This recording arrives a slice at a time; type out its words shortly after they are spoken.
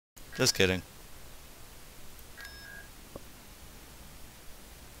Just kidding.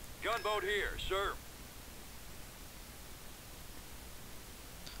 Gunboat here, sir.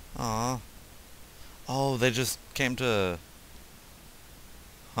 Aw. Oh, they just came to...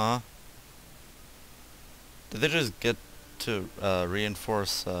 Huh? Did they just get to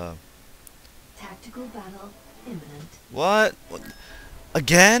reinforce Tactical battle imminent. What?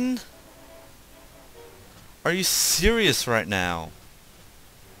 Again? Are you serious right now?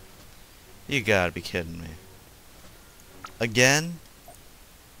 You gotta be kidding me. Again?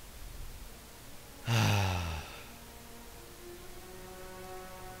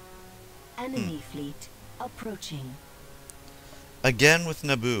 Enemy fleet approaching. Again with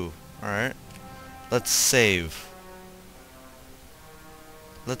Naboo. Alright. Let's save.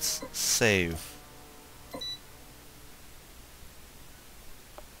 Let's save.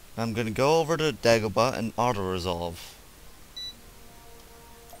 I'm gonna go over to Dagobah and auto-resolve.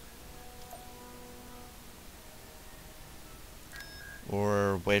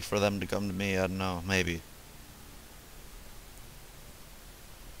 Or wait for them to come to me, I don't know, maybe.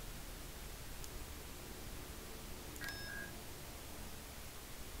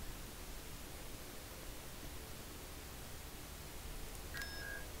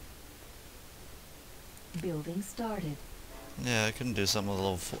 Building started. Yeah, I can do something with a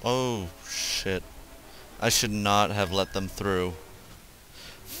little... Oh, shit. I should not have let them through.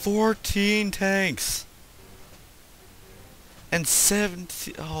 14 tanks! And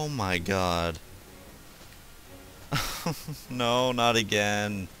 70... Oh my god. No, not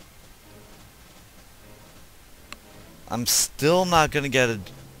again. I'm still not gonna get a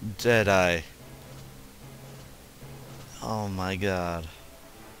Jedi. Oh my god.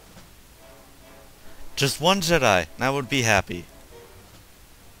 Just one Jedi, and I would be happy.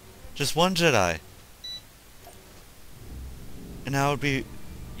 Just one Jedi. And I would be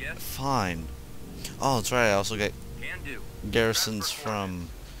fine. Oh, that's right, I also get garrisons from...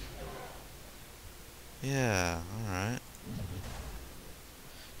 Yeah, alright.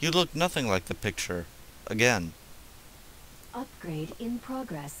 You look nothing like the picture. Again. Upgrade in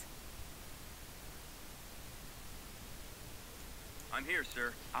progress. I'm here,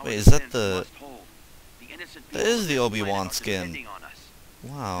 sir. Wait, is that the... That is the Obi-Wan skin.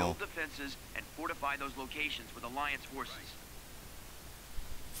 Wow. Build defenses and fortify those locations with Alliance forces.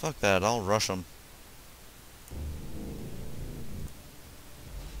 Fuck that, I'll rush them.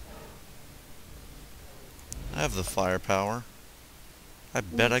 I have the firepower. I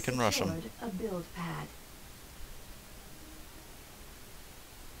bet I can rush them. A build pad.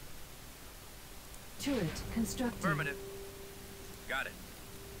 Turret constructed. Affirmative. Got it.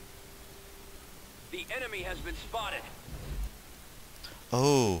 The enemy has been spotted.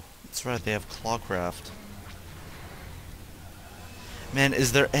 Oh, that's right, they have clawcraft. Man,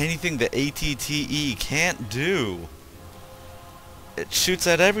 is there anything the ATTE can't do? It shoots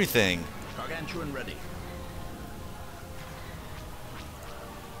at everything. Gargantuan ready.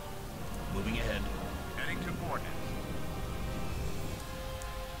 Moving ahead. Heading to coordinates.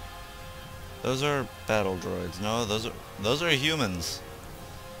 Those are battle droids. No, those are humans.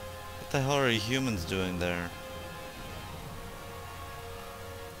 What the hell are humans doing there?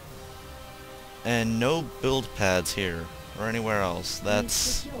 And no build pads here or anywhere else.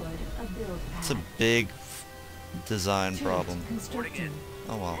 That's a big design problem.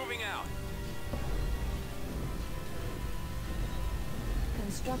 Oh well. Moving out.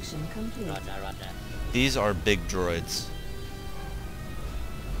 Construction complete. Roger. These are big droids.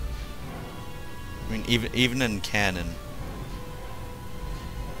 I mean, even in canon.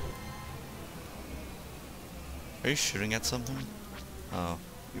 Are you shooting at something? Oh,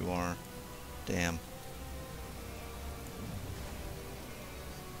 you are. Damn.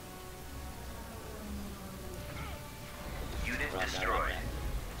 Unit destroyed.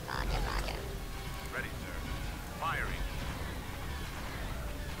 Ready, sir. Firing.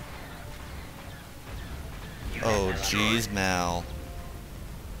 Oh, jeez, Mal.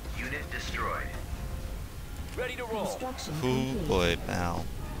 Unit destroyed. Ready to roll. Construction Ooh complete. boy, Mal.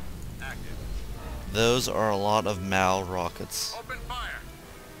 Active. Those are a lot of Mal rockets. Open fire.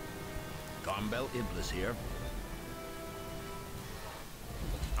 Combel Iblis here.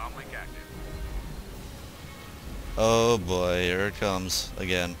 Comlink active. Oh boy, here it comes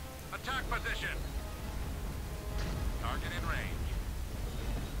again. Attack position. Target in range.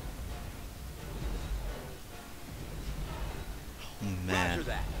 Oh, man, Roger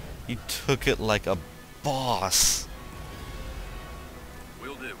that. you took it like a boss.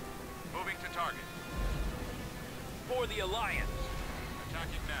 Will do. Moving to target. For the Alliance.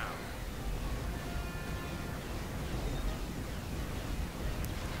 Attacking now.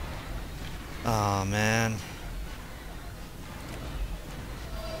 Aw, man.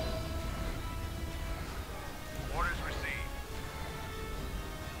 Orders received.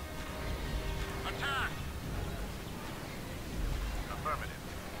 Attack! Affirmative.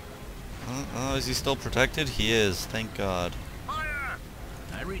 Oh, is he still protected? He is, thank God. Fire!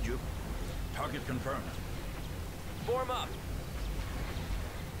 I read you. Target confirmed. Form up.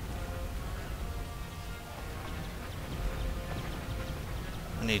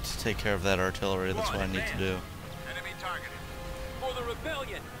 I need to take care of that artillery, that's what I need to do. Enemy targeted. For the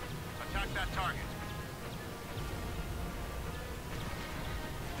rebellion! Attack that target.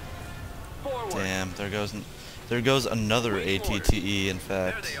 Forward! Damn, there goes another ATTE, in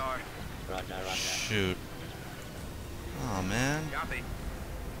There fact. they are. Shoot. Oh man. Copy.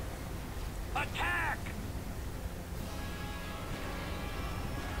 Attack!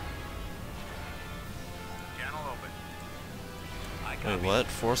 Channel open. I Wait, copy. what?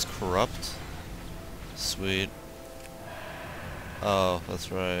 Force corrupt? Sweet. Oh,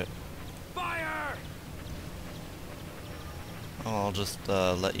 that's right. Fire! Oh, I'll just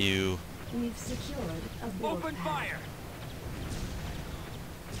let you... We've secured a build Open pad. fire!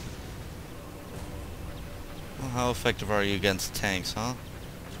 Well, how effective are you against tanks, huh?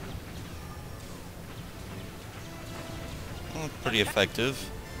 Well, pretty effective,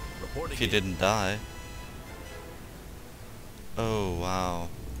 Reporting if you in. didn't die. Oh, wow.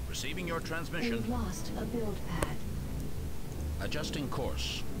 Receiving your We've transmission. lost a build pad. Adjusting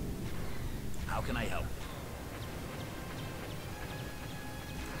course. How can I help?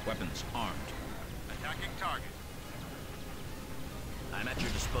 Weapons armed. Attacking target. I'm at your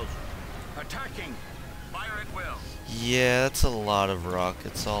disposal. Attacking! Fire at will. Yeah, that's a lot of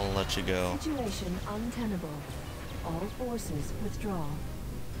rockets. I'll let you go. Situation untenable. All forces withdraw.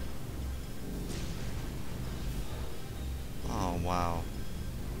 Oh, wow.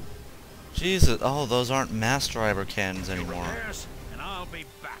 Jesus. Oh, those aren't mass driver cannons anymore. Repairs, and I'll be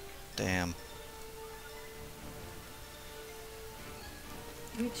back. Damn.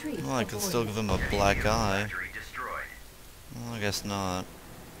 Retreat Well, I could still give avoided. them a black eye. Well, I guess not.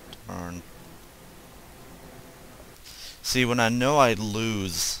 Darn. See, when I know I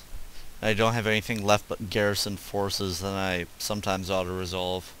lose, I don't have anything left but garrison forces, then I sometimes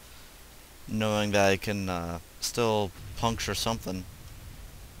auto-resolve, knowing that I can still puncture something.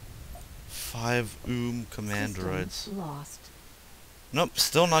 5 command System droids. lost. Nope,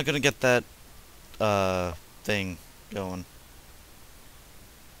 still not gonna get that thing going.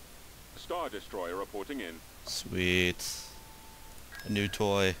 Star Destroyer reporting in. Sweet. A new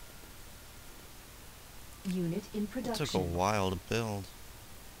toy. Unit in It production. took a while to build.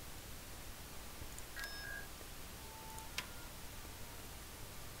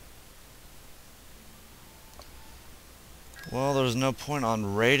 Well, there's no point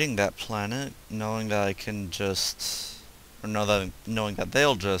on raiding that planet, knowing that I can just, or knowing that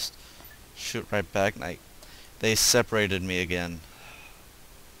they'll just shoot right back. And they separated me again.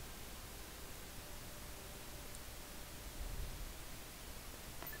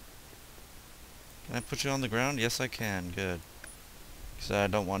 Can I put you on the ground? Yes, I can. Good. Because I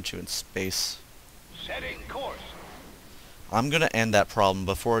don't want you in space. Setting course. I'm gonna end that problem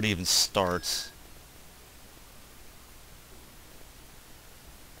before it even starts.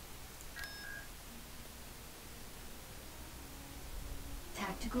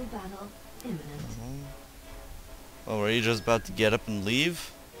 Tactical battle imminent. Oh, were you just about to get up and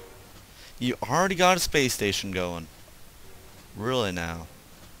leave? You already got a space station going. Really now.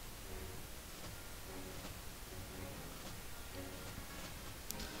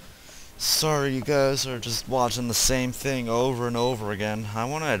 Sorry, you guys are just watching the same thing over and over again. I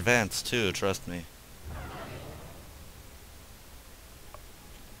want to advance too, trust me.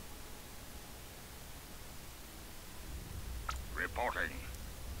 Reporting.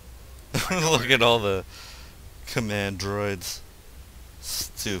 Look at all the command droids.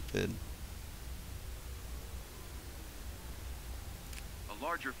 Stupid. A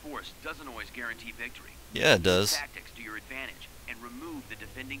larger force doesn't always guarantee victory. Yeah, it does. Tactics to your advantage and remove the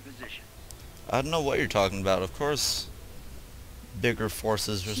defending position. I don't know what you're talking about. Of course, bigger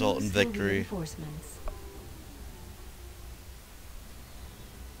forces result in Choose for victory. Reinforcements.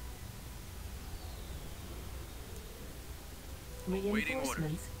 Awaiting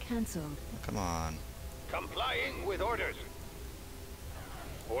Reinforcements cancelled. Come on. Complying with orders.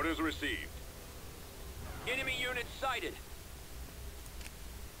 Orders received. Enemy unit sighted.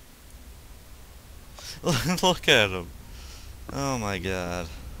 Look at him. Oh my god.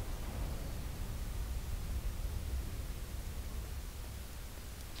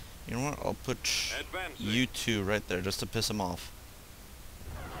 You know what? I'll put Advancing. you two right there just to piss him off.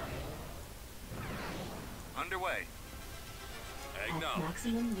 underway. At Acknowledge.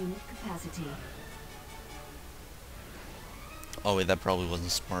 maximum unit capacity. Oh wait, that probably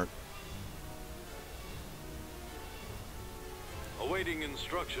wasn't smart. Awaiting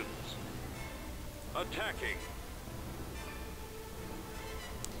instructions. Attacking.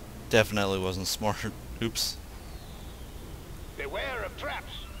 Definitely wasn't smart. Oops. Beware of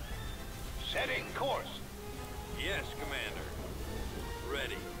traps. Setting course. Yes, Commander.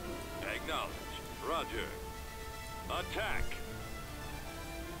 Ready. Acknowledge. Roger. Attack.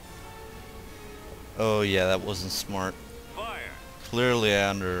 Oh yeah, that wasn't smart. Fire. Clearly I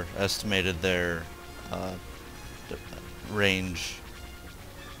underestimated their range.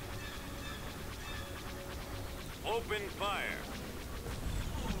 Open fire.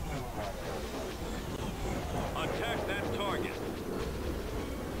 Attack that target.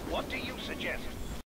 What do you suggest?